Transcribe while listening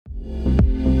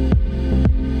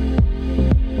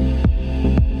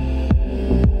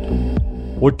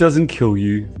What doesn't kill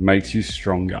you makes you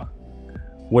stronger.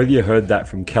 Whether you heard that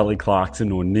from Kelly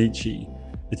Clarkson or Nietzsche,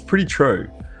 it's pretty true.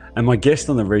 And my guest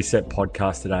on the Reset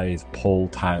podcast today is Paul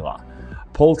Taylor.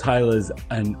 Paul Taylor's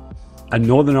a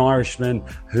Northern Irishman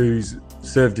who's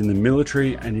served in the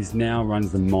military and is now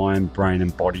runs the Mind, Brain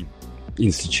and Body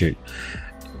Institute.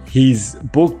 His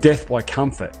book, Death by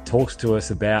Comfort, talks to us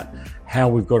about how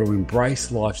we've got to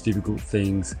embrace life's difficult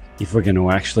things if we're going to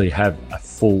actually have a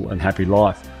full and happy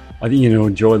life. I think you're going to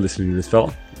enjoy listening to this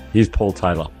fella. Here's Paul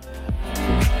Taylor.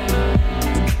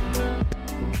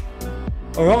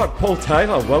 All right, Paul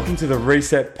Taylor, welcome to the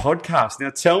Reset podcast.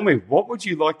 Now tell me, what would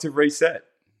you like to reset?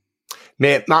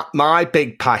 Mate, my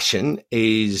big passion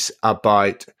is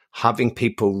about having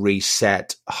people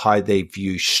reset how they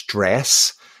view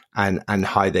stress and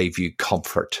how they view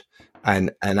comfort and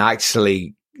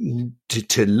actually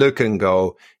to look and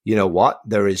go, you know what,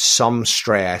 there is some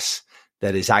stress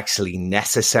that is actually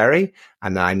necessary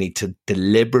and I need to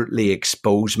deliberately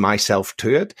expose myself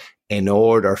to it in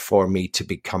order for me to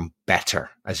become better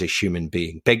as a human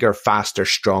being, bigger, faster,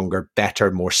 stronger,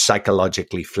 better, more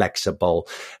psychologically flexible.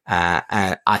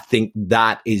 And I think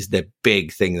that is the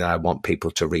big thing that I want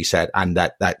people to reset, and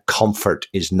that comfort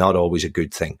is not always a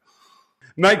good thing.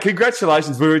 Mate,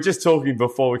 congratulations. We were just talking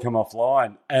before we come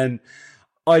offline, and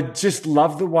I just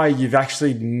love the way you've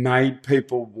actually made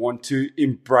people want to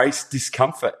embrace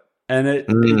discomfort. And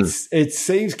it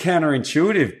seems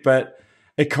counterintuitive, but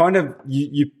it kind of,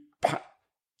 you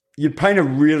paint a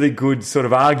really good sort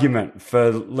of argument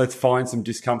for let's find some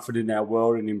discomfort in our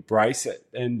world and embrace it.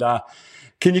 And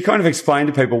can you kind of explain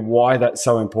to people why that's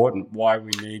so important, why we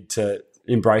need to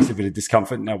embrace a bit of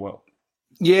discomfort in our world?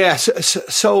 Yeah.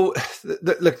 So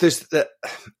look,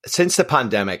 since the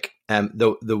pandemic,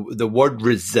 the word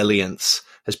resilience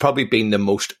has probably been the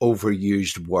most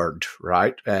overused word,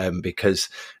 right? Because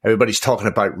everybody's talking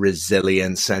about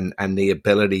resilience and the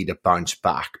ability to bounce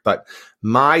back. But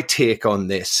my take on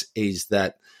this is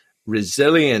that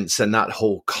resilience and that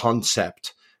whole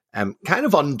concept kind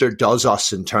of underdoes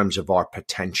us in terms of our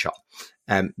potential.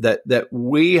 That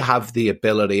we have the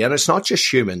ability, and it's not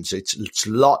just humans, it's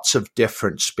lots of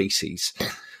different species,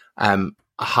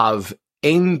 have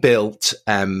inbuilt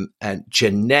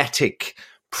genetic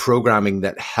programming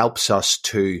that helps us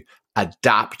to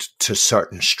adapt to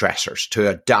certain stressors, to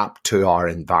adapt to our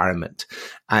environment,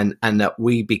 and that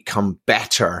we become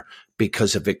better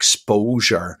because of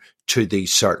exposure to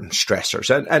these certain stressors.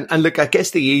 And look, I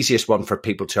guess the easiest one for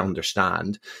people to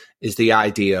understand is the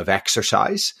idea of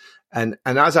exercise. And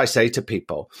as I say to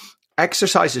people,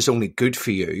 exercise is only good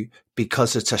for you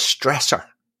because it's a stressor.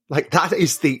 Like, that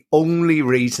is the only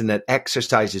reason that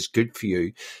exercise is good for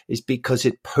you, is because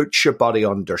it puts your body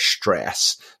under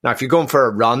stress. Now, if you're going for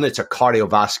a run, it's a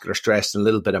cardiovascular stress and a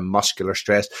little bit of muscular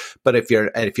stress. But if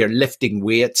you're lifting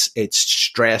weights, it's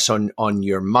stress on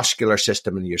your muscular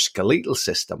system and your skeletal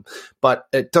system. But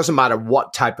it doesn't matter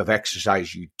what type of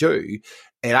exercise you do.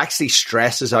 It actually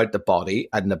stresses out the body,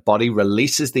 and the body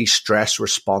releases these stress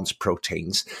response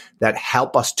proteins that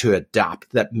help us to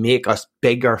adapt, that make us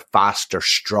bigger, faster,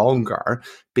 stronger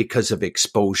because of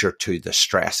exposure to the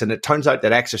stress. And it turns out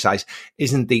that exercise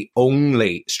isn't the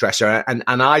only stressor. And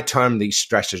I term these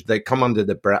stressors, they come under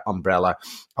the umbrella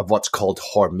of what's called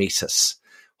hormesis.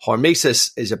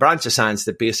 Hormesis is a branch of science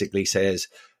that basically says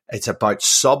it's about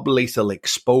sublethal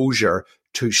exposure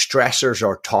to stressors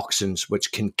or toxins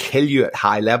which can kill you at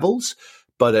high levels,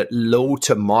 but at low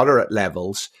to moderate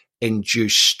levels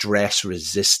induce stress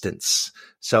resistance.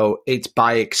 So it's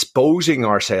by exposing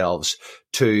ourselves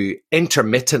to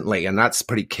intermittently, and that's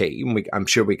pretty key, and I'm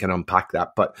sure we can unpack that,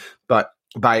 but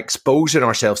by exposing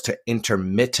ourselves to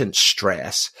intermittent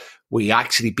stress, we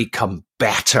actually become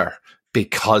better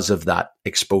because of that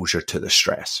exposure to the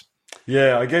stress.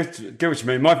 Yeah, I get what you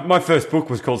mean. My first book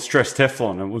was called Stress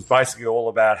Teflon, and it was basically all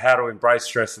about how to embrace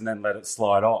stress and then let it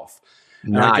slide off.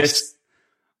 Nice. And I guess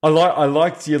I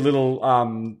liked your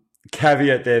little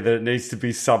caveat there that it needs to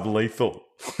be sublethal.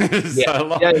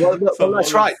 Well,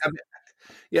 that's right. I mean,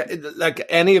 yeah, like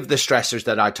any of the stressors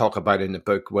that I talk about in the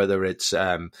book, whether it's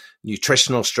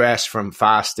nutritional stress from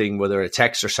fasting, whether it's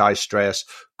exercise stress,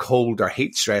 cold or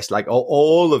heat stress, like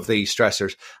all of these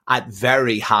stressors at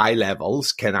very high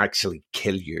levels can actually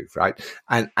kill you, right?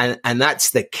 And that's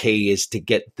the key, is to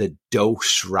get the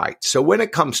dose right. So when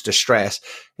it comes to stress,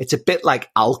 it's a bit like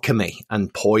alchemy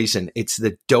and poison. It's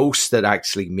the dose that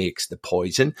actually makes the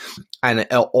poison. And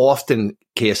often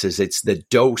cases, it's the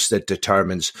dose that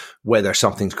determines whether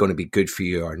something's going to be good for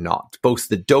you or not. Both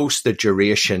the dose, the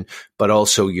duration, but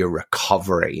also your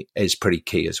recovery is pretty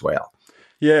key as well.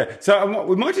 Yeah. So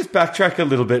we might just backtrack a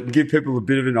little bit and give people a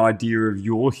bit of an idea of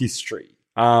your history.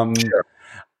 Sure.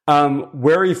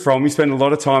 Where are you from? You spent a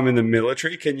lot of time in the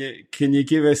military. Can you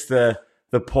give us the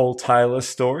Paul Taylor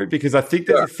story? Because I think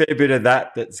there's a fair bit of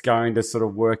that's going to sort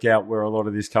of work out where a lot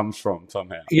of this comes from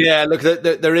somehow. Yeah, look,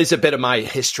 there is a bit of my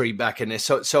history back in this.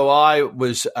 So I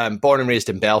was born and raised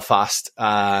in Belfast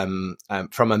from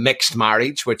a mixed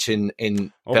marriage, which in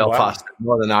Belfast,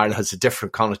 wow, Northern Ireland, has a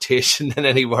different connotation than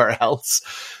anywhere else.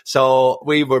 So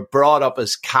we were brought up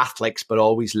as Catholics, but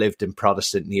always lived in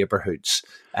Protestant neighbourhoods,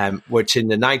 which in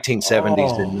the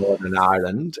 1970s in Northern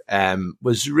Ireland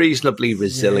was reasonably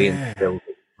resilient building,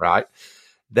 right?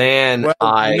 Then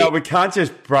we can't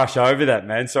just brush over that,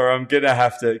 man. Sorry, I'm going to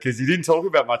have to, because you didn't talk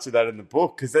about much of that in the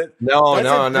book, because that's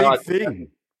a big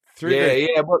thing.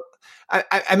 Yeah. Well,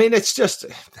 I mean,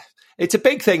 it's a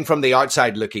big thing from the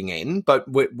outside looking in, but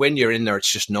when you're in there,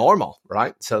 it's just normal,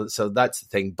 right? So that's the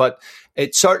thing. But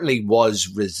it certainly was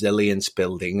resilience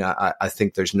building. I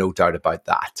think there's no doubt about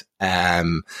that.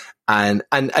 And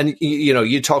you know,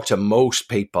 you talk to most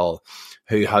people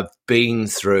who have been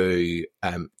through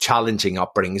challenging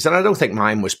upbringings, and I don't think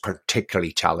mine was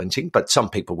particularly challenging, but some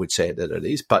people would say that it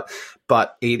is. But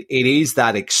it is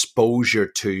that exposure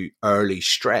to early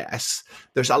stress.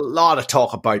 There's a lot of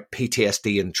talk about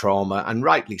PTSD and trauma, and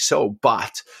rightly so,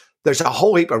 but there's a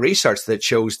whole heap of research that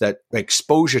shows that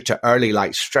exposure to early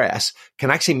life stress can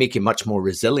actually make you much more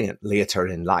resilient later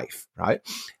in life, right?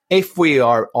 If we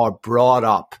are brought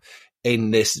up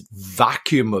in this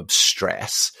vacuum of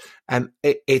stress,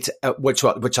 which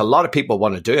a lot of people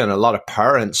want to do, and a lot of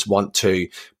parents want to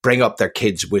bring up their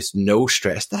kids with no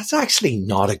stress. That's actually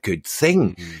not a good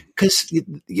thing, because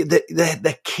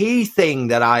the key thing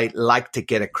that I like to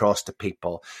get across to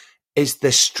people is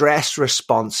the stress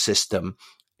response system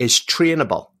is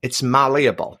trainable. It's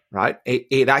malleable, right?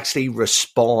 It actually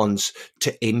responds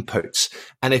to inputs.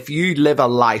 And if you live a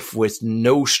life with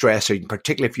no stress, or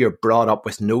particularly if you're brought up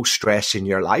with no stress in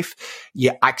your life,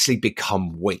 you actually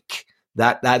become weak.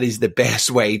 That is the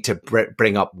best way to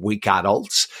bring up weak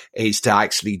adults, is to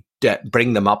actually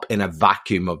bring them up in a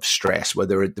vacuum of stress where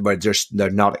they're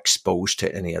not exposed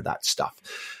to any of that stuff.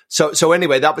 So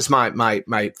anyway, that was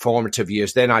my formative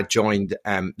years. Then I joined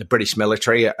the British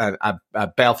military. A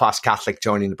Belfast Catholic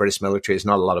joining the British military is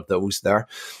not a lot of those there.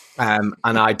 And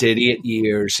I did 8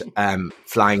 years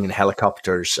flying in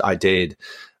helicopters. I did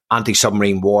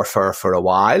anti-submarine warfare for a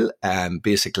while,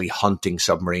 basically hunting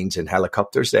submarines in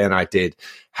helicopters. Then I did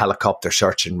helicopter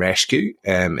search and rescue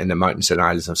in the mountains and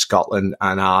islands of Scotland.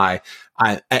 And I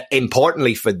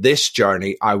importantly for this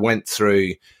journey, I went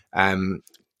through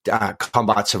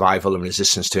combat survival and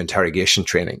resistance to interrogation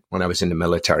training when I was in the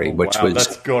military,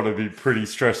 that's got to be pretty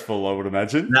stressful, I would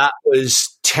imagine. That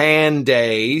was 10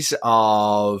 days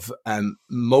of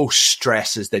most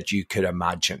stresses that you could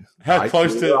imagine. How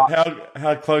close to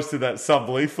that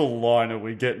sublethal line are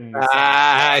we getting?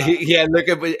 Yeah, look,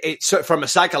 from a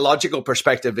psychological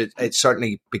perspective, it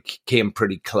certainly became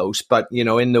pretty close. But, you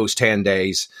know, in those 10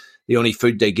 days, the only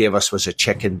food they gave us was a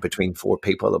chicken between 4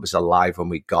 people that was alive when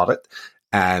we got it.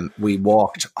 We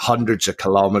walked hundreds of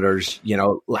kilometers, you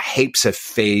know, heaps of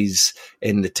phase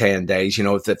in the 10 days. You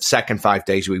know, the second 5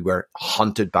 days we were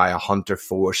hunted by a hunter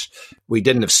force. We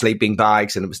didn't have sleeping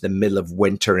bags, and it was the middle of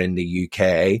winter in the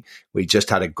UK. We just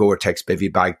had a Gore-Tex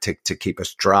bivy bag to keep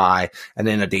us dry. And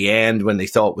then at the end, when they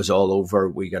thought it was all over,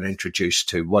 we got introduced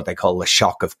to what they call the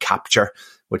shock of capture,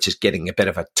 which is getting a bit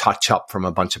of a touch up from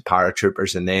a bunch of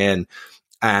paratroopers. And then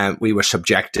we were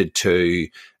subjected to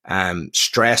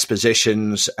stress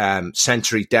positions,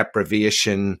 sensory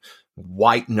deprivation,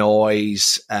 white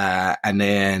noise, and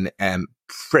then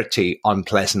pretty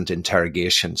unpleasant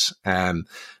interrogations.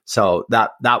 So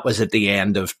that was at the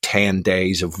end of 10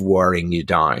 days of wearing you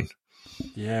down.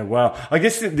 Yeah, well, I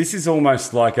guess this is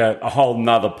almost like a whole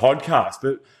nother podcast,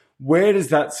 but where does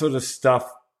that sort of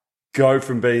stuff go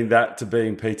from being that to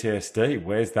being PTSD?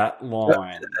 Where's that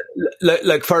line?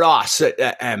 Look for us,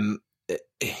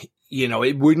 you know,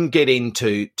 it wouldn't get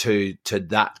into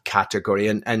that category.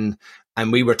 And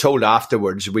we were told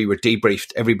afterwards, we were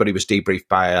debriefed, everybody was debriefed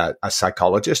by a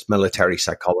psychologist, military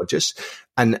psychologist,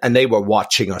 and they were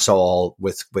watching us all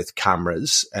with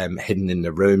cameras hidden in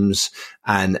the rooms.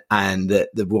 And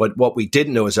what we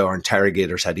didn't know is our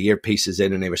interrogators had earpieces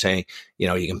in, and they were saying, you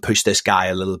know, you can push this guy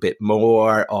a little bit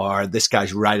more, or this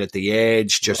guy's right at the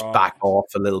edge, just back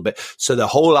off a little bit. So the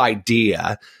whole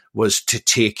idea was to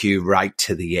take you right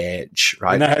to the edge,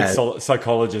 right? And they had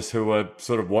psychologists who were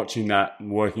sort of watching that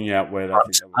and working out where they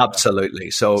think they were.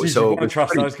 Absolutely. So you want to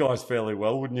trust those guys fairly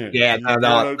well, wouldn't you? Yeah,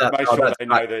 make sure they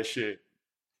know their shit.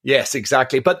 Yes,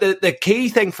 exactly. But the key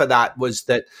thing for that was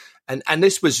that and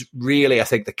this was really, I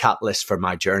think, the catalyst for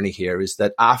my journey here is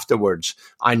that afterwards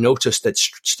I noticed that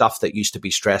stuff that used to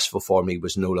be stressful for me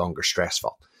was no longer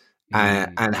stressful.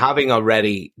 And having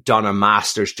already done a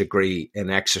master's degree in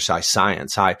exercise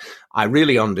science, I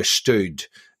really understood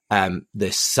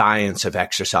the science of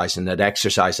exercise, and that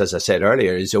exercise, as I said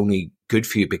earlier, is only good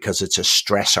for you because it's a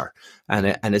stressor.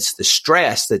 And it's the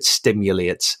stress that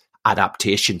stimulates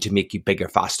adaptation to make you bigger,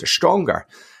 faster, stronger.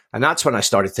 And that's when I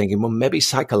started thinking, well, maybe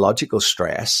psychological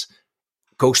stress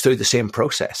goes through the same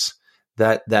process.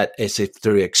 That is it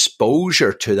through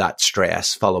exposure to that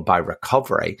stress followed by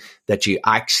recovery that you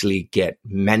actually get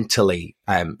mentally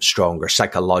stronger,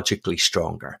 psychologically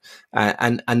stronger.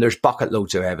 And there's bucket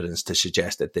loads of evidence to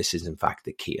suggest that this is in fact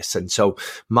the case. And so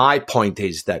my point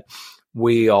is that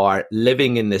we are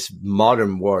living in this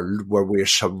modern world where we're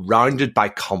surrounded by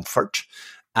comfort.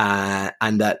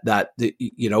 And that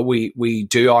you know, we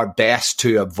do our best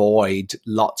to avoid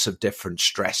lots of different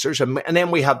stressors. And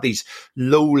then we have these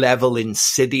low level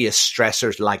insidious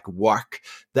stressors like work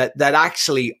that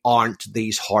actually aren't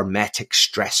these hormetic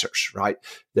stressors, right?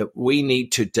 That we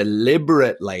need to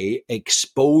deliberately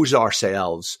expose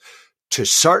ourselves to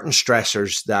certain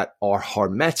stressors that are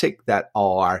hormetic, that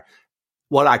are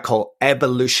what I call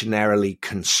evolutionarily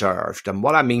conserved. And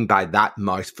what I mean by that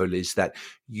mouthful is that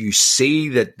you see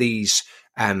that these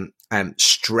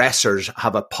stressors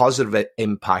have a positive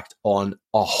impact on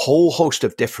a whole host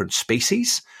of different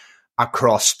species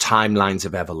across timelines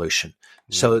of evolution.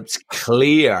 Yeah. So it's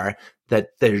clear that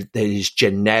there is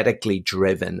genetically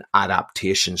driven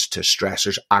adaptations to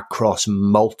stressors across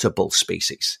multiple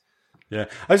species. Yeah,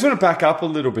 I just want to back up a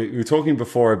little bit. We were talking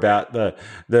before about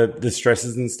the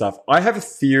stresses and stuff. I have a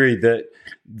theory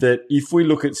that if we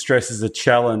look at stress as a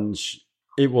challenge,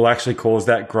 it will actually cause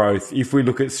that growth. If we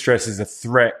look at stress as a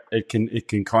threat, it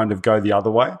can kind of go the other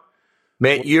way.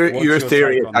 Mate, your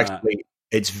theory is actually,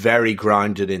 it's very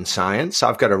grounded in science.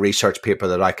 I've got a research paper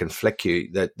that I can flick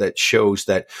you that shows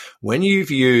that when you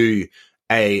view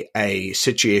a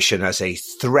situation as a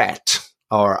threat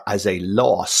or as a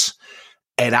loss,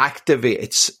 it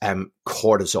activates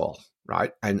cortisol,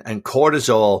 right? And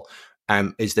cortisol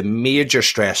is the major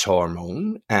stress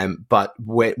hormone, but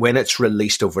when it's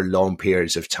released over long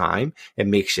periods of time, it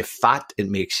makes you fat, it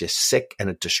makes you sick, and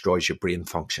it destroys your brain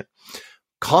function.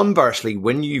 Conversely,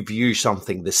 when you view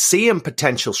something, the same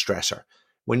potential stressor,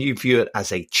 when you view it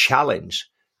as a challenge,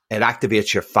 it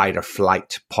activates your fight or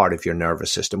flight part of your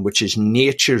nervous system, which is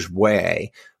nature's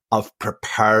way of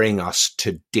preparing us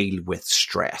to deal with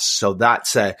stress. So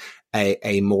that's a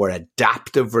more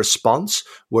adaptive response,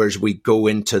 whereas we go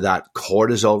into that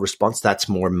cortisol response, that's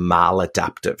more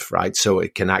maladaptive, right? So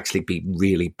it can actually be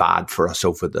really bad for us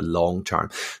over the long term.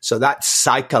 So that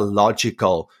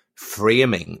psychological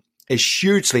framing is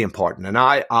hugely important. And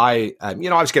I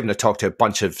was given a talk to a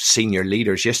bunch of senior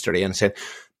leaders yesterday and said,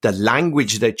 the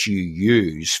language that you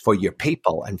use for your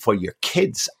people and for your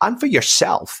kids and for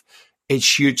yourself is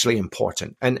hugely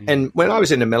important. And when I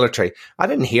was in the military, I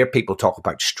didn't hear people talk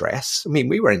about stress. I mean,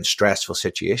 we were in stressful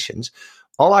situations.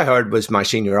 All I heard was my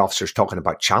senior officers talking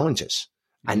about challenges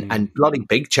and bloody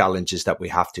big challenges that we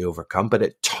have to overcome. But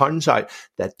it turns out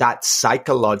that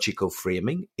psychological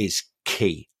framing is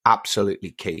key,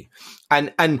 absolutely key.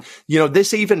 And you know,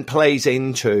 this even plays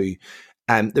into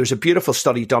there's a beautiful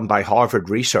study done by Harvard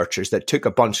researchers that took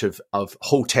a bunch of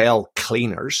hotel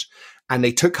cleaners, and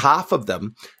they took half of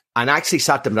them and actually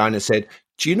sat them down and said,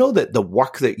 do you know that the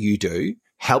work that you do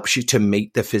helps you to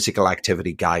meet the physical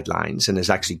activity guidelines and is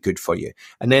actually good for you?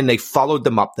 And then they followed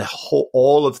them up,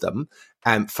 all of them,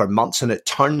 for months. And it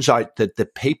turns out that the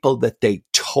people that they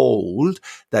told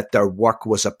that their work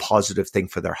was a positive thing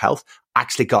for their health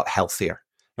actually got healthier.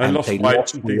 And lost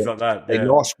weight and things like that. They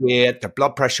lost weight, their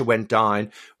blood pressure went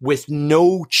down with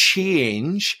no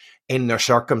change in their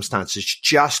circumstances,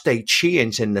 just a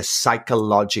change in the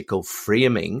psychological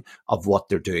framing of what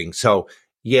they're doing. So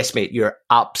yes, mate, you're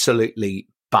absolutely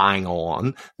bang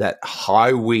on that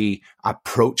how we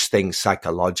approach things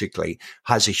psychologically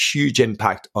has a huge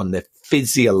impact on the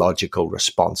physiological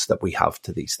response that we have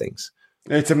to these things.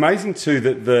 It's amazing too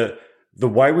that the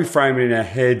way we frame it in our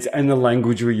heads and the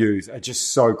language we use are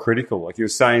just so critical. Like you were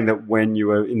saying that when you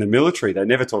were in the military, they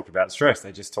never talked about stress.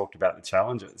 They just talked about the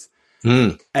challenges.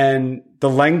 And the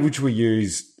language we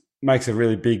use makes a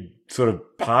really big sort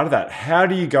of part of that. How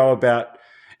do you go about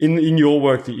in your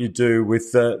work that you do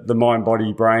with the Mind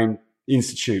Body Brain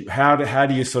Institute? How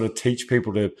do you sort of teach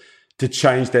people to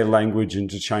change their language and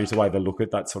to change the way they look at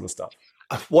that sort of stuff?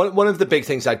 one of the big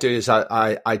things I do is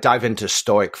I dive into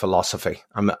Stoic philosophy.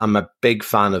 I'm a big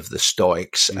fan of the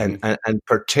Stoics, and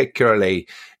particularly,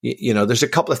 there's a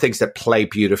couple of things that play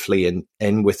beautifully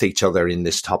in with each other in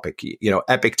this topic.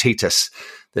 Epictetus,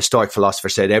 the Stoic philosopher,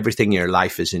 said everything in your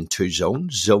life is in two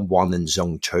zones: zone 1 and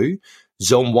zone 2.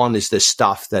 Zone 1 is the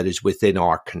stuff that is within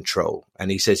our control.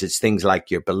 And he says it's things like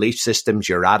your belief systems,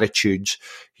 your attitudes,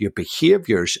 your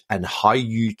behaviors, and how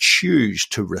you choose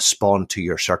to respond to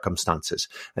your circumstances.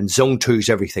 And zone 2 is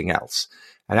everything else.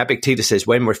 And Epictetus says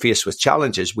when we're faced with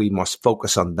challenges, we must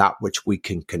focus on that which we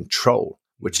can control,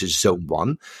 which is zone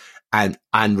 1, and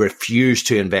refuse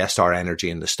to invest our energy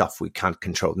in the stuff we can't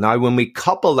control. Now, when we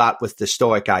couple that with the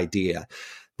Stoic idea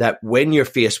that when you're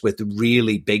faced with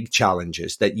really big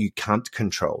challenges that you can't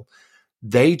control,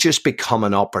 they just become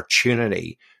an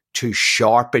opportunity to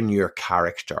sharpen your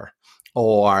character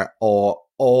or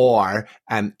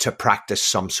to practice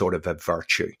some sort of a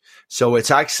virtue. So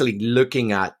it's actually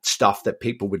looking at stuff that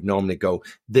people would normally go,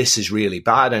 this is really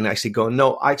bad, and actually go,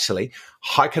 no, actually,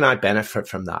 how can I benefit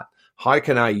from that? How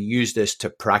can I use this to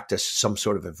practice some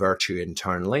sort of a virtue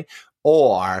internally,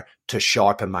 or to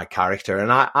sharpen my character?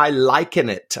 And I liken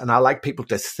it, and I like people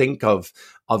to think of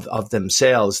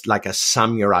themselves like a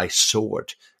samurai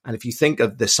sword. And if you think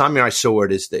of the samurai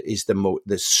sword is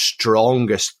the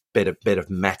strongest bit of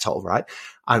metal, right?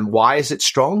 And why is it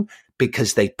strong?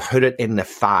 Because they put it in the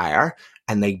fire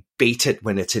and they beat it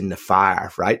when it's in the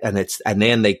fire, right? And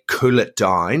then they cool it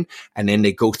down, and then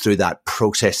they go through that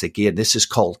process again. This is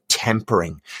called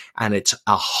tempering, and it's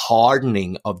a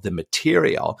hardening of the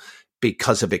material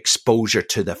because of exposure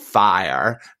to the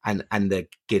fire and the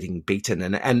getting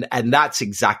beaten. And that's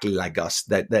exactly like us,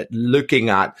 that looking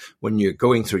at when you're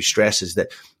going through stress is that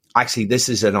actually this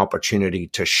is an opportunity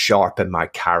to sharpen my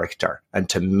character and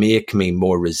to make me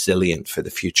more resilient for the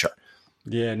future.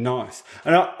 Yeah, nice.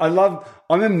 And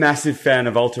I'm a massive fan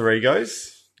of alter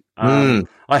egos. I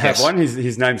have one.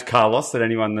 His name's Carlos, that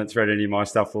anyone that's read any of my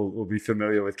stuff will be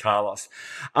familiar with Carlos.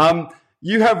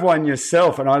 You have one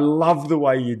yourself, and I love the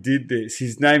way you did this.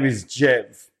 His name is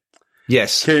Jev.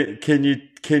 Yes. Can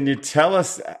you tell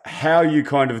us how you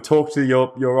kind of talk to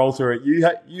your alter?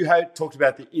 You had talked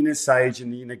about the inner sage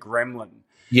and the inner gremlin.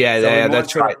 Yeah,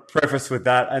 that's right. Preface with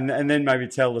that, and then maybe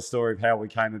tell the story of how we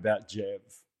came about Jev.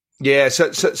 Yeah.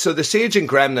 So the sage and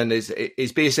gremlin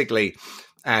is basically.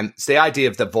 It's the idea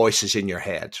of the voices in your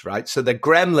head, right? So the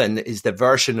gremlin is the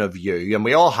version of you, and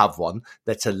we all have one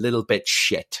that's a little bit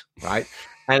shit, right?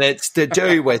 And it's to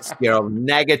do with,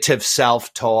 negative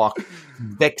self-talk,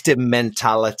 victim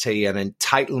mentality, and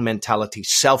entitled mentality,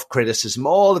 self-criticism,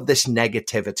 all of this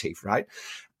negativity, right?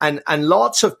 And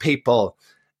lots of people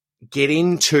get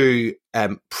into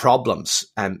problems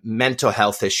and mental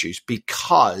health issues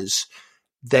because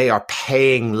they are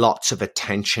paying lots of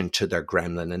attention to their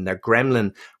gremlin, and their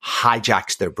gremlin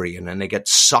hijacks their brain, and they get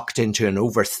sucked into an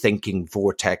overthinking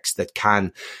vortex that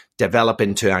can develop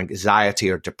into anxiety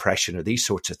or depression or these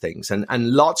sorts of things. And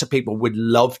lots of people would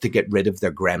love to get rid of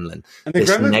their gremlin. And the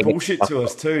gremlins bullshit to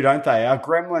us too, don't they? Our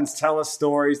gremlins tell us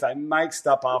stories, they make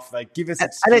stuff up, they give us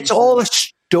excuses. And it's all a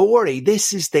story.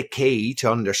 This is the key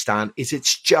to understand, is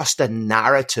it's just a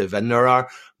narrative, and there are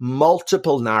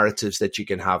multiple narratives that you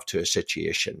can have to a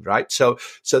situation, right? So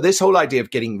this whole idea of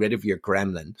getting rid of your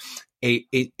gremlin,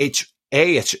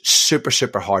 it's super,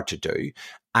 super hard to do.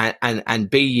 And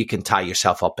B, you can tie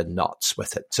yourself up in knots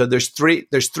with it. So there's three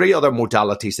other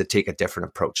modalities that take a different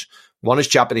approach. One is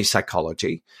Japanese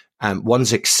psychology.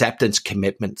 One's acceptance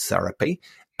commitment therapy,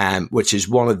 which is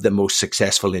one of the most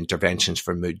successful interventions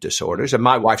for mood disorders. And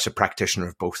my wife's a practitioner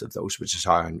of both of those, which is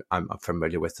how I'm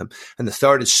familiar with them. And the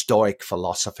third is Stoic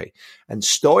philosophy. And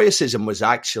Stoicism was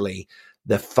actually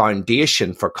the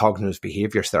foundation for cognitive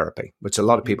behavior therapy, which a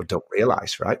lot of people don't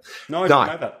realize, right? No, I don't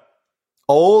know that.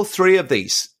 All three of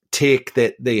these take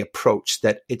the approach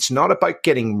that it's not about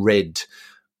getting rid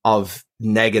of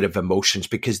negative emotions,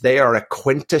 because they are a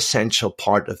quintessential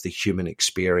part of the human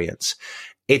experience.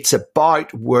 It's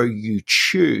about where you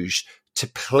choose to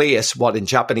place what in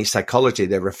Japanese psychology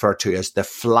they refer to as the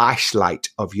flashlight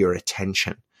of your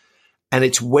attention. And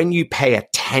it's when you pay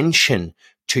attention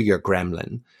to your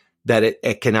gremlin that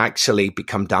it can actually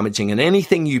become damaging. And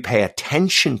anything you pay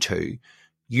attention to,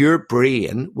 your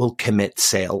brain will commit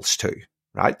cells to,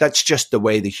 right? That's just the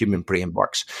way the human brain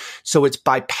works. So it's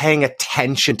by paying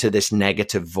attention to this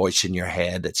negative voice in your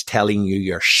head that's telling you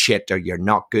you're shit or you're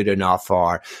not good enough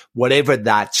or whatever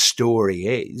that story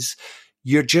is,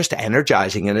 you're just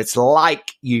energizing. And it's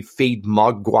like you feed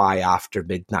Mogwai after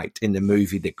midnight in the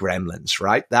movie The Gremlins,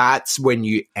 right? That's when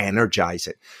you energize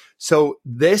it. So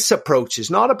this approach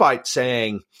is not about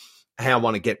saying, hey, I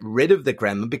want to get rid of the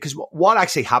gremlin, because what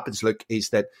actually happens, Luke, is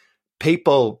that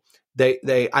people,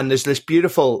 and there's this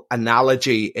beautiful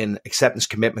analogy in acceptance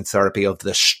commitment therapy of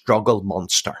the struggle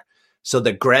monster. So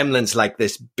the gremlin's like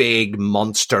this big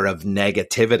monster of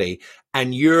negativity,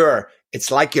 and it's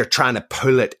like you're trying to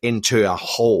pull it into a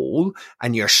hole,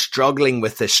 and you're struggling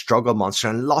with this struggle monster.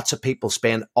 And lots of people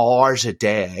spend hours a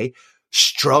day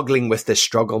struggling with this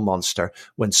struggle monster,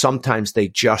 when sometimes they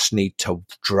just need to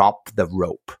drop the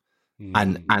rope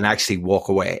and actually walk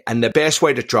away. And the best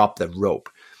way to drop the rope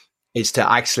is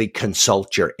to actually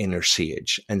consult your inner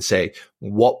sage and say,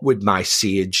 what would my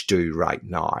sage do right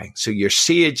now? So your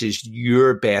sage is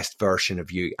your best version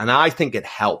of you. And I think it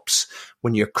helps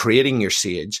when you're creating your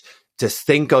sage to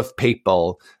think of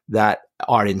people that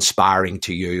are inspiring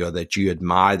to you, or that you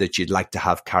admire, that you'd like to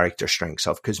have character strengths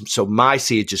of. So my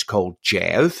sage is called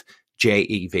Jev,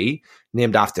 J-E-V,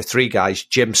 named after three guys.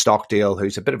 Jim Stockdale,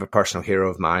 who's a bit of a personal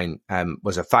hero of mine,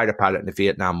 was a fighter pilot in the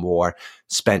Vietnam War,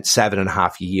 spent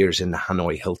 7.5 years in the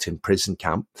Hanoi Hilton prison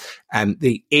camp.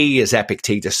 The E is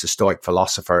Epictetus, the Stoic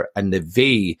philosopher, and the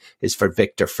V is for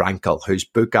Viktor Frankl, whose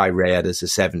book I read as a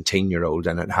 17-year-old,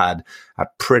 and it had a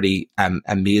pretty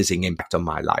amazing impact on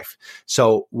my life.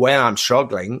 So when I'm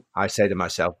struggling, I say to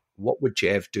myself, what would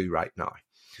Jev do right now?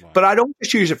 Wow. But I don't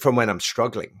just use it from when I'm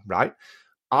struggling, right?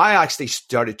 I actually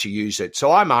started to use it. So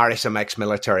I'm Irish, I'm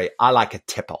ex-military. I like a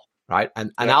tipple, right?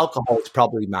 And alcohol is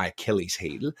probably my Achilles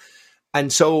heel.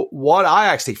 And so what I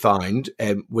actually found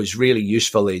was really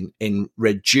useful in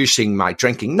reducing my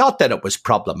drinking. Not that it was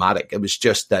problematic. It was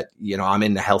just that, I'm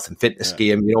in the health and fitness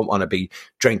game. You don't want to be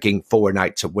drinking 4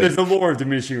 nights a week. There's a law of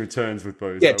diminishing returns with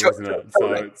booze, isn't it?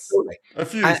 So it's a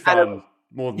few is fun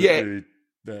more than food.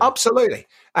 Yeah. Absolutely.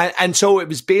 And so it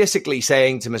was basically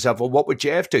saying to myself, well, what would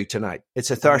Jev do tonight? It's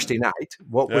a Thursday night.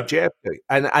 What would Jev do?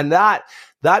 And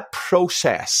that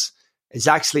process is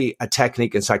actually a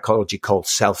technique in psychology called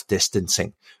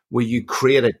self-distancing, where you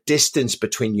create a distance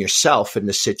between yourself and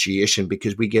the situation,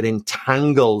 because we get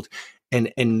entangled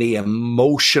in the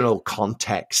emotional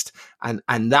context.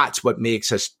 And that's what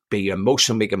makes us be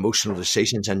emotional, make emotional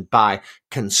decisions. And by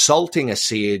consulting a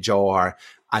sage or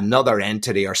another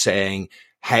entity, or saying,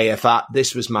 hey, if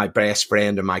this was my best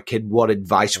friend or my kid, what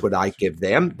advice would I give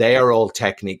them? They are all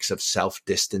techniques of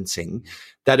self-distancing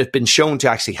that have been shown to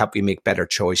actually help you make better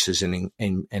choices and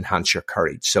enhance your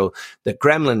courage. So the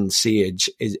Gremlin Sage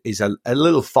is a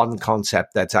little fun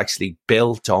concept that's actually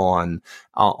built on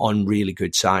really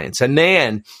good science. And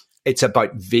then it's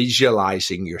about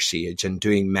visualizing your sage and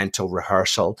doing mental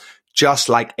rehearsal, just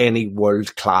like any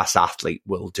world-class athlete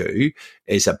will do,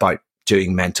 is about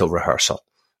doing mental rehearsal.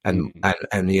 And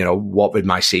what would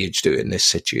my sage do in this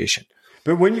situation?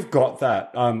 But when you've got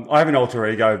that, I have an alter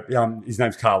ego. His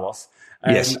name's Carlos.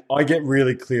 And yes. I get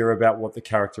really clear about what the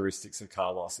characteristics of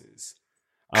Carlos is.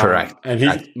 Correct.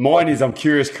 And mine is I'm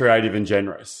curious, creative, and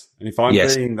generous. And if I'm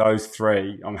being those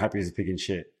three, I'm happy as a pig in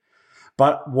shit.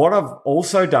 But what I've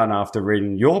also done after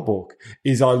reading your book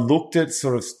is I looked at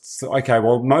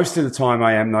most of the time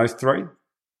I am those three.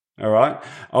 All right.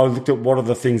 I looked at what are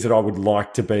the things that I would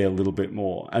like to be a little bit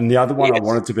more. And the other one I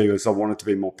wanted to be was I wanted to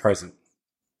be more present.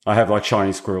 I have like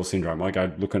shiny squirrel syndrome. I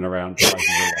go looking around places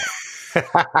a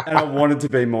lot. And I wanted to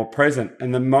be more present.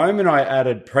 And the moment I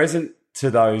added present to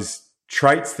those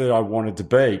traits that I wanted to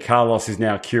be, Carlos is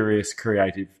now curious,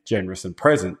 creative, generous, and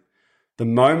present. The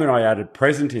moment I added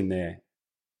present in there,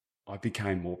 I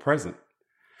became more present.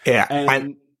 Yeah.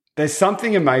 And there's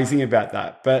something amazing about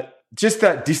that. But just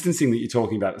that distancing that you're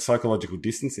talking about, the psychological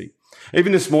distancing.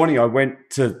 Even this morning, I went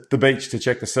to the beach to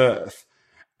check the surf,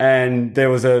 and there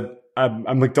was a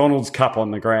McDonald's cup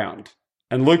on the ground.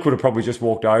 And Luke would have probably just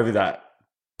walked over that,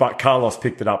 but Carlos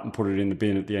picked it up and put it in the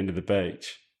bin at the end of the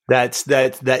beach.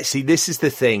 See, this is the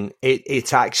thing.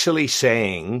 It's actually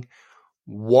saying,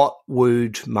 what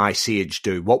would my sage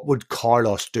do? What would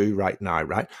Carlos do right now,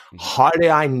 right? Mm-hmm. How do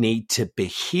I need to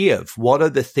behave? What are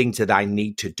the things that I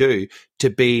need to do to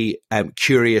be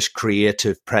curious,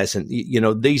 creative, present?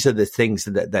 These are the things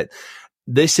that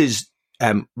this is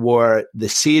where the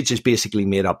sage is basically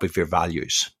made up of your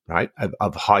values, right?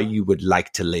 Of how you would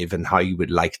like to live and how you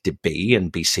would like to be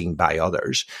and be seen by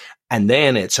others. And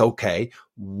then it's, okay,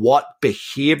 what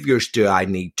behaviors do I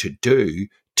need to do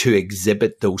to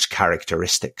exhibit those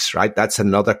characteristics, right? That's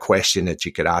another question that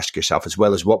you could ask yourself, as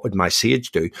well as what would my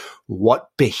sage do? What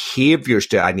behaviors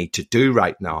do I need to do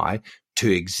right now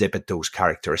to exhibit those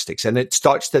characteristics? And it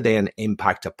starts to then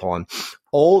impact upon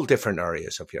all different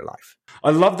areas of your life. I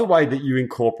love the way that you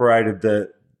incorporated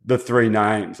the three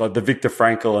names, like the Viktor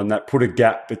Frankl, and that put a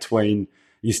gap between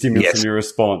your stimulus and your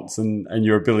response and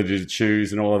your ability to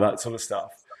choose and all of that sort of stuff.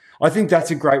 I think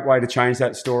that's a great way to change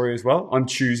that story as well. I'm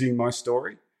choosing my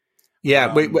story.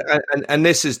 Yeah, and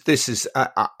this is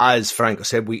as Franco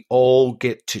said, we all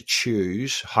get to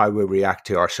choose how we react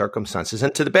to our circumstances.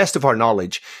 And to the best of our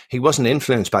knowledge, he wasn't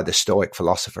influenced by the Stoic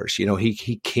philosophers. You know,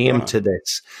 he came to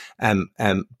this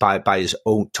by his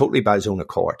own, totally by his own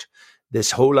accord.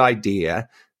 This whole idea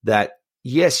that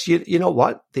yes, you know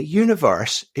what, the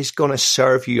universe is going to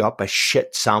serve you up a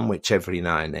shit sandwich every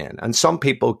now and then, and some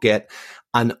people get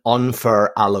an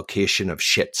unfair allocation of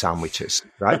shit sandwiches,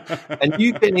 right? And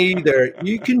you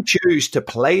can choose to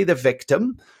play the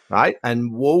victim, right?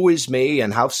 And woe is me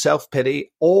and have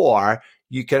self-pity, or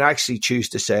you can actually choose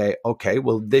to say, okay,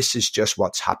 well, this is just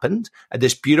what's happened. And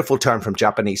this beautiful term from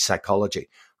Japanese psychology,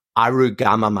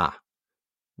 arugamama,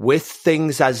 with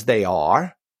things as they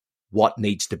are, what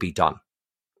needs to be done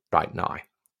right now?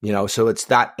 You know, so it's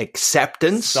that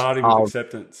acceptance. Starting with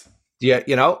acceptance. Yeah,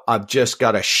 you know, I've just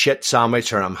got a shit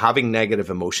sandwich or I'm having negative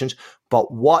emotions,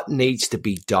 but what needs to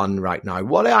be done right now?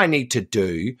 What do I need to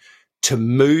do to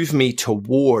move me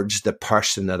towards the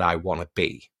person that I want to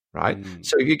be, right?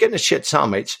 So you're getting a shit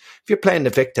sandwich. If you're playing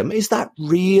the victim, is that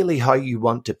really how you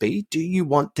want to be? Do you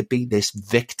want to be this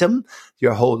victim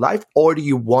your whole life, or do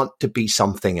you want to be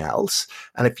something else?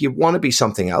 And if you want to be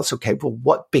something else, okay, well,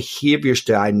 what behaviors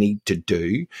do I need to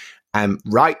do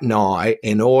right now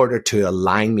in order to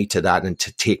align me to that and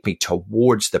to take me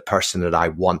towards the person that I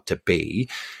want to be,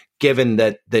 given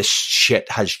that this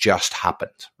shit has just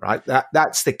happened, right?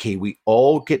 That's the key. We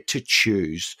all get to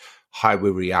choose how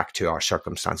we react to our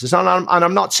circumstances. And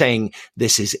I'm not saying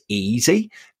this is easy,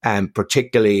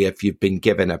 particularly if you've been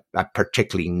given a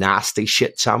particularly nasty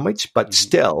shit sandwich, but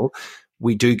still,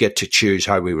 we do get to choose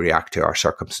how we react to our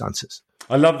circumstances.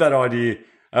 I love that idea.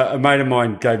 A mate of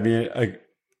mine gave me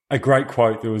a great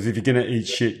quote that was, if you're going to eat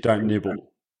shit, don't nibble.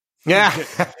 Yeah.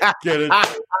 Get it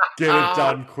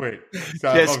done quick.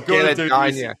 So just I've got to do done,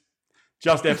 this. yeah.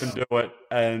 Just effing do it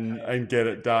and get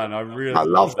it done. I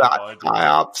love that.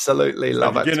 I absolutely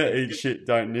love it. If you're going to eat shit,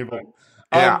 don't nibble.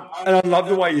 Yeah. And I love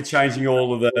the way you're changing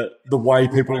all of the way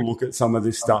people look at some of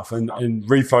this stuff and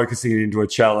refocusing it into a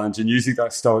challenge and using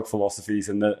those Stoic philosophies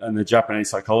and the Japanese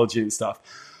psychology and stuff.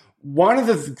 One of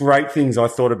the great things I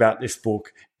thought about this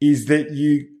book is that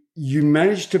you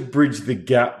managed to bridge the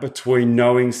gap between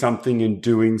knowing something and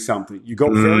doing something. You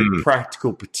got very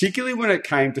practical, particularly when it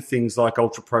came to things like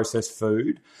ultra-processed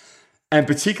food, and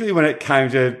particularly when it came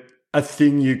to a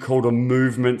thing you called a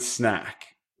movement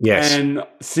snack. Yes. And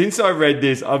since I read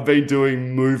this, I've been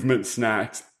doing movement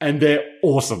snacks, and they're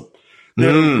awesome.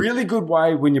 They're a really good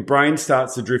way when your brain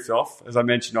starts to drift off. As I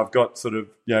mentioned, I've got sort of,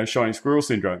 shiny squirrel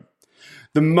syndrome.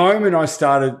 The moment I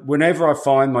started, whenever I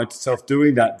find myself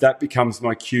doing that, that becomes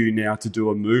my cue now to do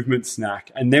a movement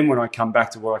snack. And then when I come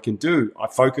back to what I can do, I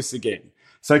focus again.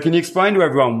 So can you explain to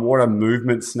everyone what a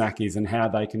movement snack is and how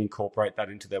they can incorporate that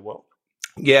into their world?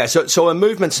 Yeah, so a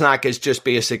movement snack is just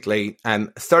basically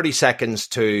 30 seconds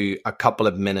to a couple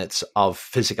of minutes of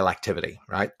physical activity,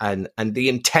 right? And the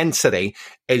intensity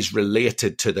is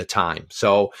related to the time.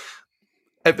 So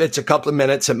if it's a couple of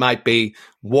minutes, it might be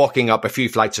walking up a few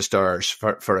flights of stairs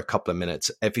for a couple of minutes.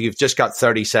 If you've just got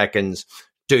 30 seconds,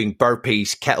 doing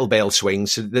burpees, kettlebell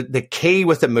swings. So the key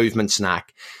with the movement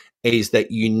snack is that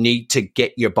you need to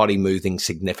get your body moving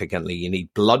significantly. You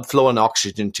need blood flow and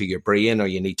oxygen to your brain, or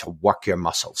you need to work your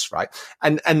muscles, right?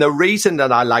 And the reason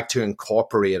that I like to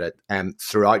incorporate it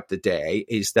throughout the day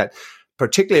is that,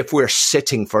 particularly if we're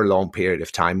sitting for a long period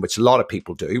of time, which a lot of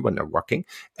people do when they're working,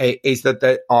 is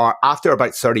that after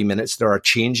about 30 minutes, there are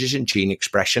changes in gene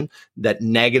expression that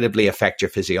negatively affect your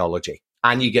physiology.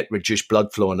 And you get reduced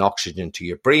blood flow and oxygen to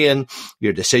your brain.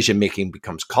 Your decision-making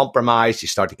becomes compromised. You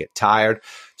start to get tired.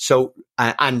 So,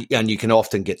 and you can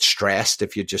often get stressed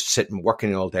if you're just sitting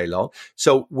working all day long.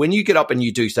 So when you get up and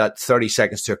you do that 30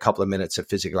 seconds to a couple of minutes of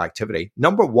physical activity,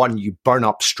 number one, you burn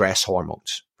up stress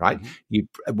hormones, right?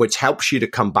 Which helps you to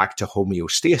come back to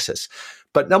homeostasis.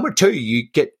 But number two, you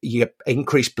get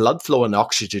increased blood flow and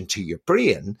oxygen to your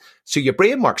brain. So your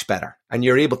brain works better and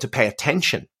you're able to pay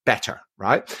attention better,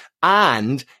 right?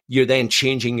 And you're then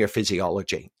changing your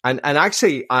physiology. And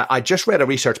actually, I just read a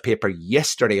research paper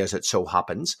yesterday, as it so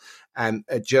happens,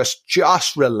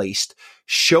 just released,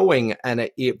 showing, and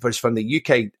it was from the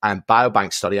UK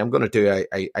Biobank study. I'm going to do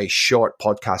a short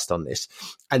podcast on this.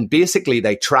 And basically,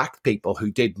 they tracked people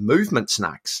who did movement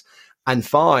snacks and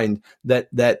found that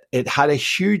it had a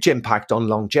huge impact on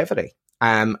longevity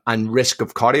and risk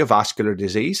of cardiovascular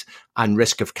disease and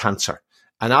risk of cancer.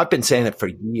 And I've been saying it for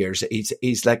years.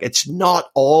 It's like, it's not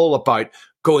all about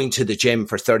going to the gym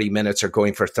for 30 minutes or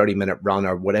going for a 30-minute run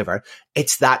or whatever.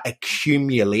 It's that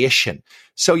accumulation.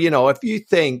 So, if you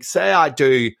think, say I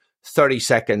do 30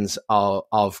 seconds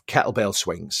of kettlebell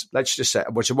swings. Let's just say,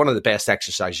 which is one of the best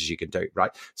exercises you can do,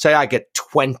 right? Say I get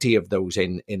 20 of those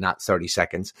in that 30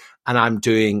 seconds and I'm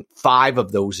doing 5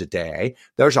 of those a day.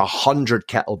 There's 100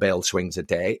 kettlebell swings a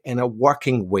day. In a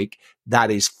working week,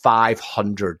 that is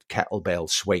 500 kettlebell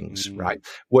swings, right?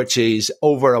 Which is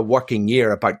over a working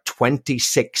year, about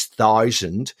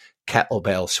 26,000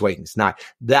 kettlebell swings. Now,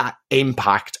 that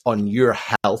impact on your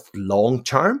health long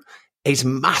term is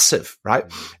massive, right?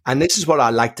 And this is what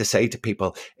I like to say to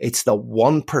people. It's the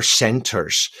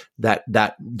 1%ers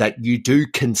that you do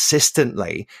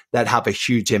consistently that have a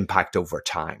huge impact over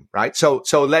time, right? So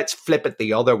let's flip it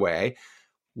the other way.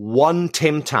 1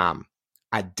 Tim Tam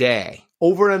a day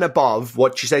over and above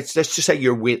what you say. Let's just say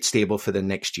you're weight stable for the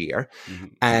next year.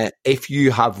 If you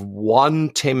have 1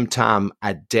 Tim Tam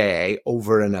a day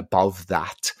over and above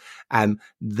that,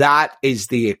 that is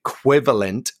the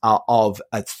equivalent of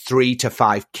 3 to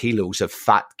 5 kilos of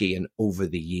fat gain over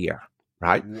the year,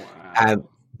 right? Wow.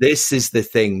 This is the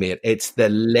thing, mate. It's the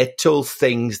little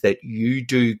things that you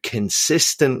do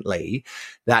consistently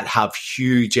that have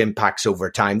huge impacts over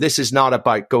time. This is not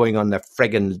about going on the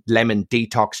friggin' lemon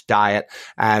detox diet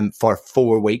for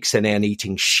 4 weeks and then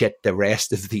eating shit the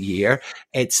rest of the year.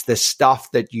 It's the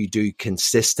stuff that you do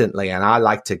consistently. And I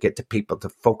like to get to people to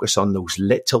focus on those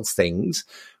little things,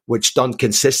 which done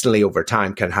consistently over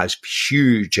time can have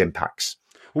huge impacts.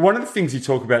 Well, one of the things you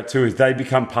talk about too is they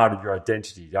become part of your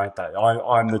identity, don't they?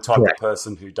 I'm the type of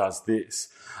person who does this.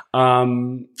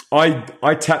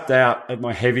 I tapped out at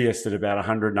my heaviest at about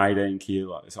 118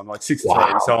 kilos. I'm like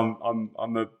 6'3", so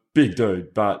I'm a big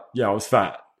dude, but yeah, I was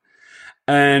fat.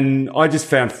 And I just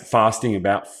found fasting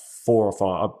about 4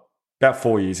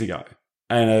 years ago.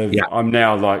 And I'm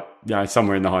now like,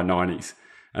 somewhere in the high 90s.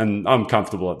 And I'm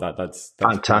comfortable at that. That's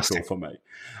fantastic for me.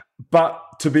 But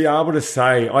to be able to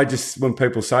say, when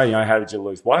people say, how did you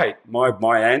lose weight?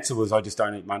 My answer was, I just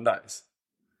don't eat Mondays.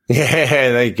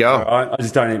 Yeah, there you go. I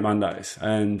just don't eat Mondays.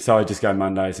 And so I just go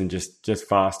Mondays and just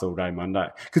fast all day Monday.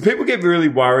 Because people get really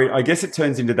worried. I guess it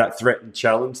turns into that threat and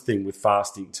challenge thing with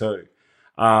fasting too.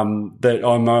 That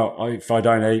if I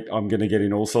don't eat, I'm going to get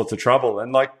in all sorts of trouble.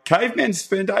 And like cavemen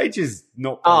spend ages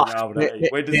not being able to eat.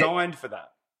 We're designed for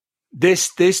that. This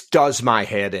does my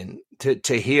head in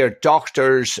to hear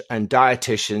doctors and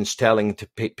dietitians telling to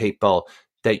people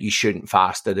that you shouldn't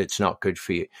fast, that it's not good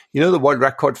for you. You know the world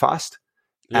record fast?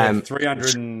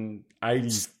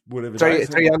 380 whatever days.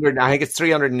 300. I think it's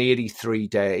 383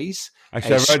 days.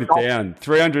 Actually, I wrote it down.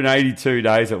 382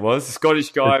 days it was. The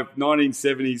Scottish guy,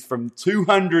 1970s, from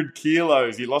 200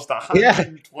 kilos. He lost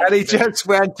 120. And he just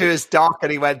went to his doc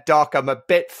and he went, "Doc, I'm a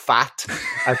bit fat.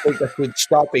 I think I should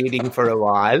stop eating for a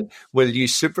while. Will you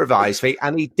supervise me?"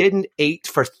 And he didn't eat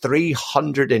for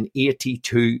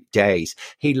 382 days.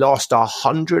 He lost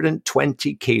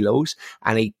 120 kilos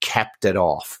and he kept it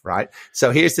off, right?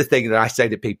 So here's the thing that I say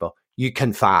to people. You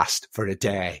can fast for a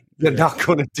day. You're not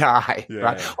going to die,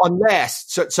 right?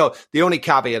 Unless, so the only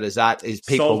caveat is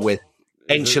people with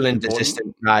insulin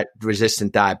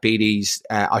resistant diabetes,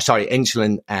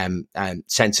 insulin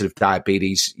sensitive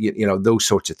diabetes, those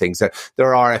sorts of things.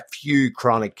 There are a few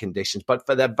chronic conditions, but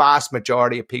for the vast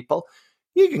majority of people,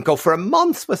 you can go for a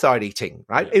month without eating,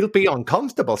 right? It'll be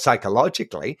uncomfortable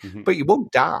psychologically, but you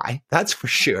won't die. That's for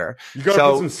sure. You've got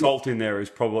to put some salt in there, is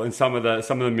probably, and some of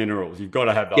the minerals. You've got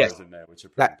to have those in there, which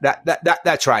are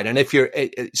that's right. And if you're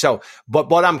but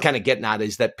what I'm kind of getting at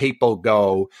is that people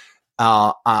go,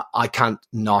 I can't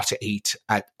not eat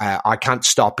I can't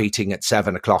stop eating at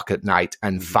 7:00 at night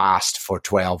and fast for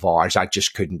 12 hours. I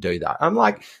just couldn't do that. I'm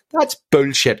like, that's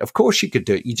bullshit. Of course you could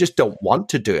do it. You just don't want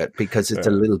to do it because it's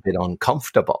a little bit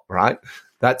uncomfortable, right?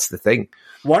 That's the thing.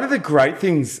 One of the great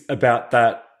things about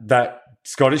that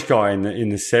Scottish guy in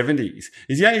the 70s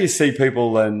is, you see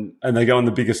people and they go on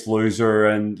The Biggest Loser,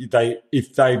 and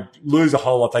if they lose a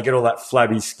whole lot, they get all that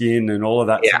flabby skin and all of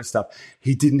that sort of stuff.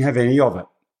 He didn't have any of it.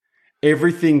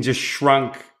 Everything just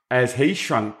shrunk as he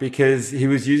shrunk because he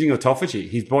was using autophagy.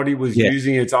 His body was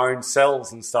using its own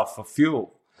cells and stuff for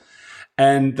fuel.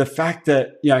 And the fact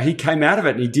that, he came out of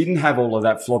it and he didn't have all of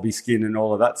that floppy skin and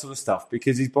all of that sort of stuff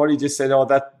because his body just said,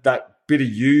 that bit of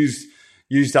used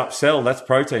up cell, that's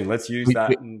protein. Let's use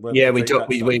that.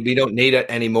 We don't need it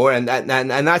anymore. And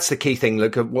that's the key thing.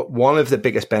 Look, one of the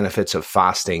biggest benefits of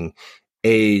fasting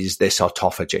is this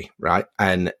autophagy, right?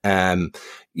 And,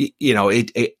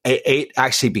 it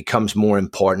actually becomes more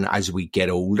important as we get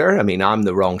older. I mean, I'm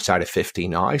the wrong side of 50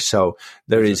 now. So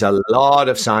there is a lot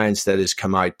of science that has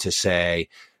come out to say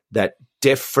that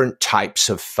different types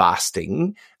of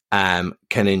fasting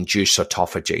can induce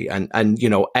autophagy, and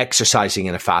exercising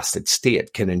in a fasted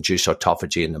state can induce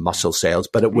autophagy in the muscle cells.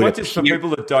 But it would just for people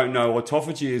that don't know,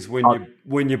 autophagy is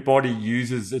when your body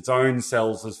uses its own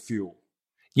cells as fuel.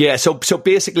 Yeah, so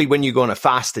basically, when you go in a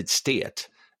fasted state,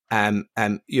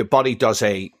 your body does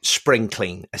a spring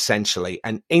clean essentially,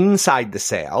 and inside the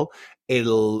cell,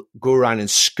 it'll go around and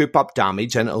scoop up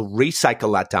damage and it'll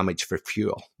recycle that damage for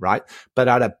fuel, right? But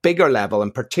at a bigger level,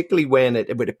 and particularly when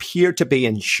it would appear to be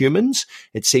in humans,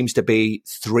 it seems to be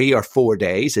 3 or 4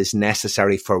 days is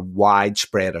necessary for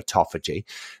widespread autophagy.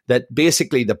 That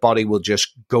basically the body will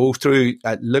just go through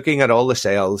looking at all the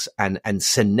cells and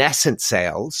senescent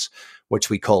cells, which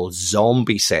we call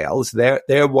zombie cells.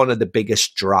 They're one of the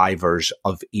biggest drivers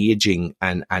of aging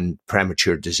and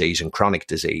premature disease and chronic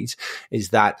disease,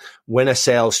 is that when a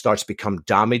cell starts to become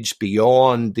damaged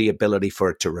beyond the ability for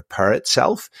it to repair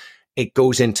itself, it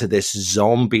goes into this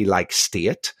zombie-like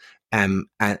state. And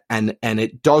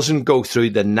it doesn't go through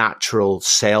the natural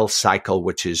cell cycle,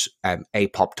 which is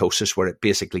apoptosis, where it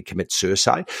basically commits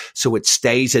suicide. So it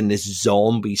stays in this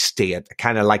zombie state,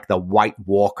 kind of like the White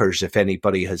Walkers, if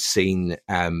anybody has seen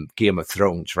Game of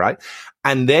Thrones, right?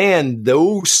 And then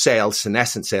those cells,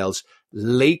 senescent cells,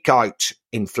 leak out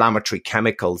inflammatory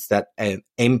chemicals that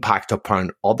impact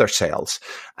upon other cells.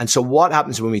 And so what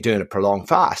happens when we do a prolonged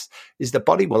fast is the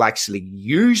body will actually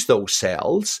use those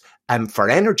cells for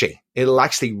energy. It'll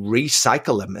actually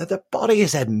recycle them. The body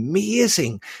is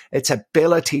amazing. Its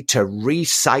ability to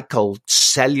recycle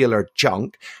cellular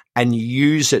junk and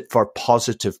use it for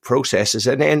positive processes.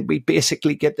 And then we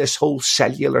basically get this whole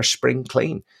cellular spring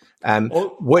clean,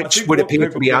 which would appear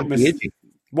to be anti-aging.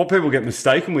 What people get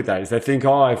mistaken with that is they think,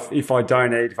 if I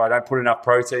don't eat, if I don't put enough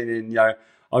protein in,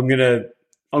 I'm gonna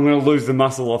lose the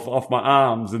muscle off my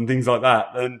arms and things like that.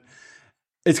 And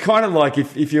it's kind of like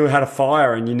if you had a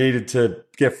fire and you needed to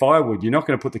get firewood, you're not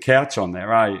going to put the couch on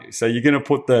there, are you? So you're going to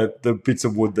put the bits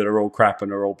of wood that are all crap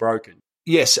and are all broken.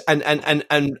 Yes, and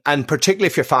particularly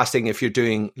if you're fasting, if you're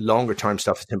doing longer term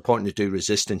stuff, it's important to do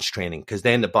resistance training, because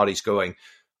then the body's going,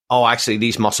 oh, actually,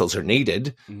 these muscles are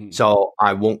needed, so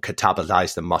I won't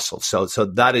catabolize the muscle. So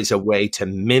that is a way to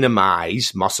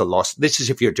minimize muscle loss. This is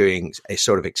if you're doing a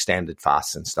sort of extended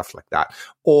fast and stuff like that,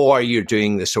 or you're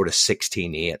doing the sort of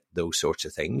 16-8, those sorts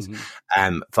of things.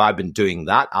 If I've been doing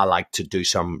that, I like to do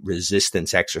some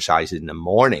resistance exercise in the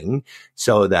morning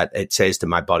so that it says to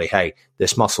my body, hey,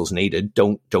 this muscle's needed.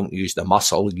 Don't use the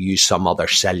muscle. Use some other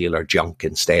cellular junk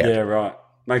instead. Yeah, right.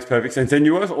 Makes perfect sense. And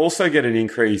you also get an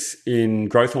increase in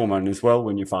growth hormone as well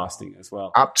when you're fasting as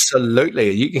well.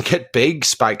 Absolutely. You can get big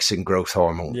spikes in growth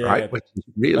hormone, right? Which is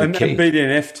really key. And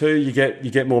BDNF too, you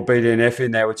get more BDNF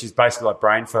in there, which is basically like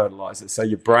brain fertilizer. So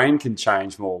your brain can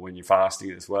change more when you're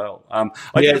fasting as well. I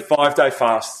did a 5-day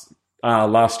fast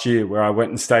last year where I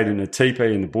went and stayed in a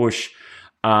teepee in the bush,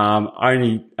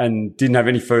 and didn't have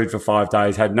any food for 5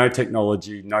 days, had no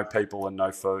technology, no people and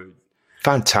no food.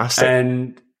 Fantastic.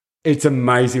 And it's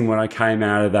amazing when I came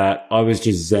out of that, I was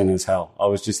just zen as hell. I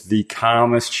was just the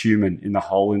calmest human in the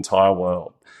whole entire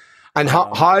world. And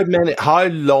how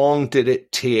long did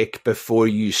it take before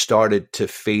you started to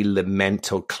feel the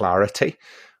mental clarity?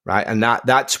 Right. And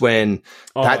that's when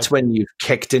you've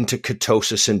kicked into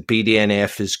ketosis and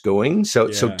BDNF is going. So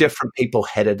different people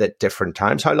hit it at different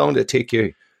times. How long did it take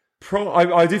you?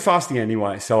 I do fasting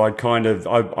anyway, so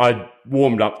I'd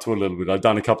warmed up to a little bit. I'd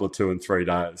done a couple of 2 and 3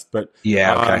 days, but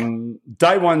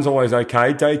day one's always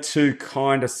okay. Day 2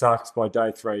 kind of sucks. By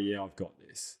day 3, I've got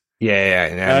this.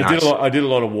 And I did a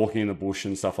lot of walking in the bush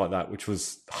and stuff like that, which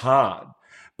was hard.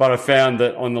 But I found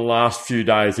that on the last few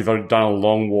days, if I'd done a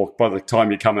long walk, by the time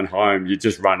you're coming home, you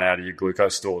just run out of your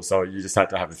glucose stores. So you just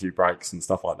had to have a few breaks and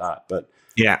stuff like that. But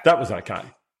that was okay.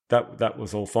 That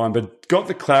was all fine, but got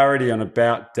the clarity on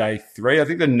about day 3. I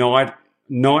think the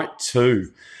night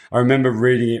 2, I remember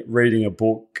reading a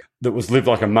book that was Live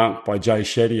Like a Monk by Jay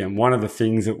Shetty, and one of the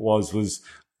things it was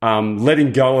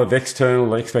letting go of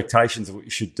external expectations of what you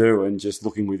should do and just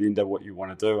looking within to what you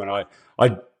want to do. And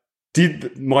I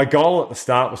did. My goal at the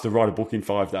start was to write a book in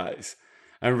 5 days.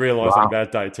 And realising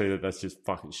about day 2 that's just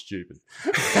fucking stupid.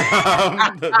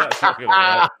 That's not going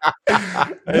to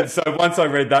work. And so once I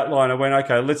read that line, I went,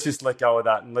 okay, let's just let go of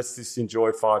that and let's just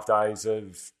enjoy 5 days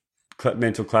of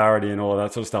mental clarity and all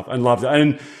that sort of stuff, and loved it.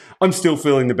 And I'm still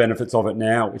feeling the benefits of it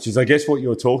now, which is, I guess, what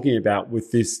you're talking about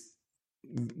with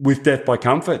death by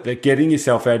comfort, that getting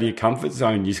yourself out of your comfort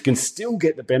zone, you can still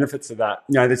get the benefits of that.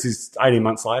 This is 18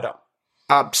 months later.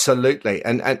 Absolutely.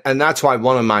 And that's why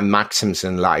one of my maxims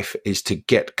in life is to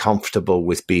get comfortable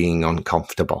with being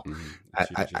uncomfortable.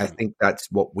 I think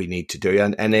that's what we need to do.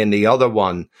 And then the other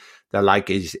one that I like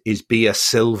is be a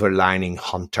silver lining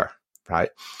hunter, right?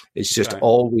 It's just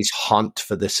always hunt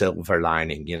for the silver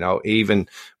lining, you know, even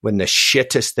when the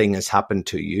shittest thing has happened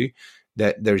to you,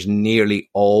 that there's nearly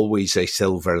always a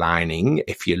silver lining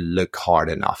if you look hard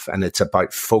enough. And it's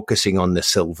about focusing on the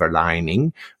silver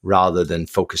lining rather than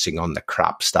focusing on the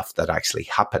crap stuff that actually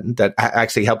happened, that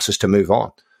actually helps us to move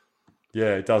on.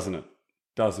 Yeah, doesn't it?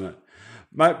 Doesn't it?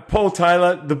 Mate, Paul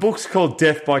Taylor, the book's called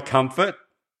Death by Comfort,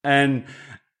 and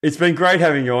it's been great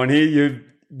having you on here.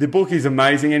 The book is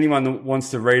amazing. Anyone that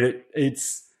wants to read it,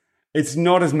 it's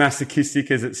not as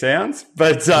masochistic as it sounds,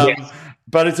 but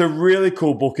but it's a really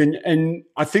cool book. And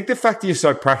I think the fact that you're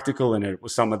so practical in it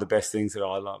was some of the best things that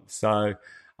I love. So,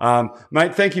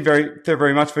 mate, thank you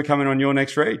very much for coming on Your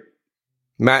Next Read.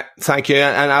 Matt, thank you.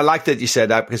 And I like that you said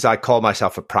that because I call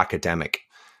myself a pracademic.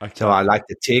 Okay. So I like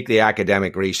to take the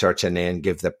academic research and then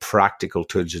give the practical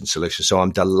tools and solutions. So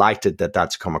I'm delighted that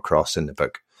that's come across in the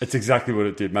book. It's exactly what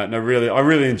it did, mate. And I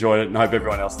really enjoyed it, and I hope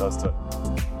everyone else does too.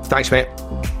 Thanks, mate.